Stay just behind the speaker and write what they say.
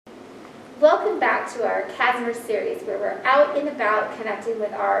Welcome back to our Kasner series, where we're out and about connecting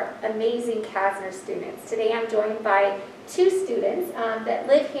with our amazing Kasner students. Today I'm joined by two students that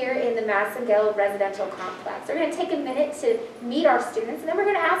live here in the Massengale Residential Complex. We're going to take a minute to meet our students, and then we're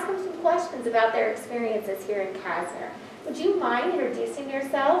going to ask them some questions about their experiences here in Kasner. Would you mind introducing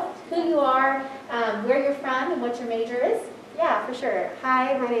yourself, who you are, where you're from, and what your major is? Yeah, for sure.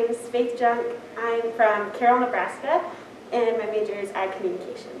 Hi, my name is Faith Junk. I'm from Carroll, Nebraska, and my major is Ag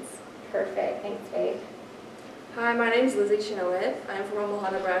Communications. Perfect. Thanks, Faith. Hi, my name is Lizzie Chenoweth. I'm from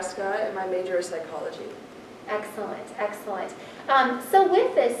Omaha, Nebraska, and my major is psychology. Excellent, excellent. So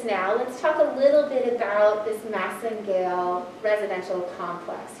with this now, let's talk a little bit about this Massengale Residential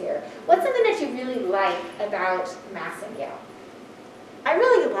Complex here. What's something that you really like about Massengale? I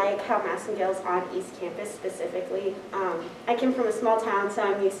really like how Massengale's on East Campus specifically. I came from a small town, so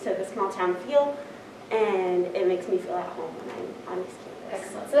I'm used to the small town feel, and it makes me feel at home when I'm on East Campus.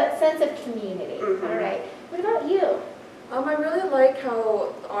 Excellent. So that sense of community. Mm-hmm. All right. What about you? I really like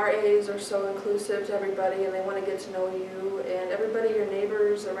how RAs are so inclusive to everybody, and they want to get to know you, and everybody, your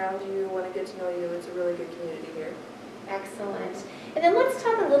neighbors around you, want to get to know you. It's a really good community here. Excellent. And then let's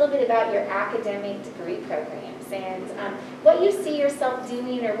talk a little bit about your academic degree programs and what you see yourself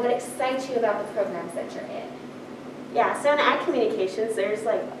doing or what excites you about the programs that you're in. Yeah, so in Ag Communications, there's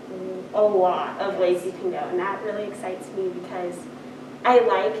like a lot of ways you can go, and that really excites me because I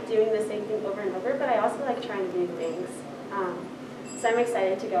like doing the same thing over and over, but I also like trying new things. So I'm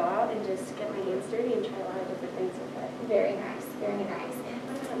excited to go out and just get my hands dirty and try a lot of different things with it. Very nice, very nice. And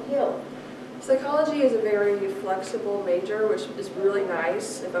what about you? Psychology is a very flexible major, which is really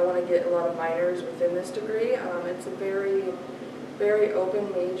nice if I want to get a lot of minors within this degree. It's a very, very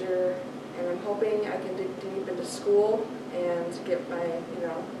open major, and I'm hoping I can dig deep into school and get my,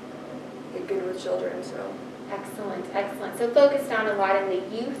 get good with children. So. Excellent, excellent. So focused on a lot in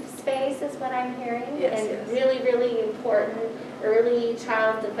the youth space is what I'm hearing. Yes, and yes. Really, really important early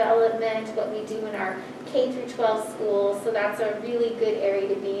child development, what we do in our K through 12 schools. So that's a really good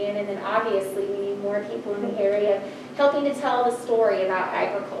area to be in. And then obviously we need more people in the area helping to tell the story about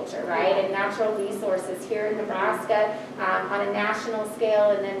agriculture, right? And natural resources here in Nebraska on a national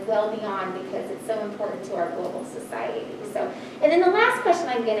scale and then well beyond, because it's so important to our global society. So, and then the last question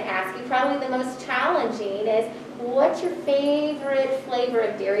I'm going to ask you, probably the most challenging, is what's your favorite flavor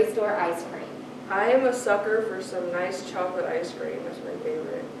of Dairy Store ice cream? I am a sucker for some nice chocolate ice cream. That's my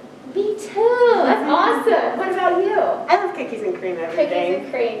favorite. Me too. That's awesome. What about you? I love cookies and cream every day. Cookies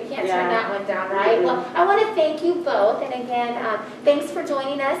and cream. You can't turn that one down, right? Mm-hmm. Well, I want to thank you both. And again, thanks for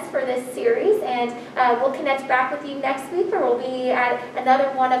joining us for this series. And we'll connect back with you next week, where we'll be at another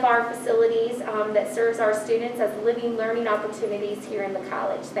one of our facilities that serves our students as living learning opportunities here in the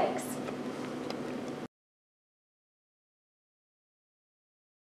college. Thanks.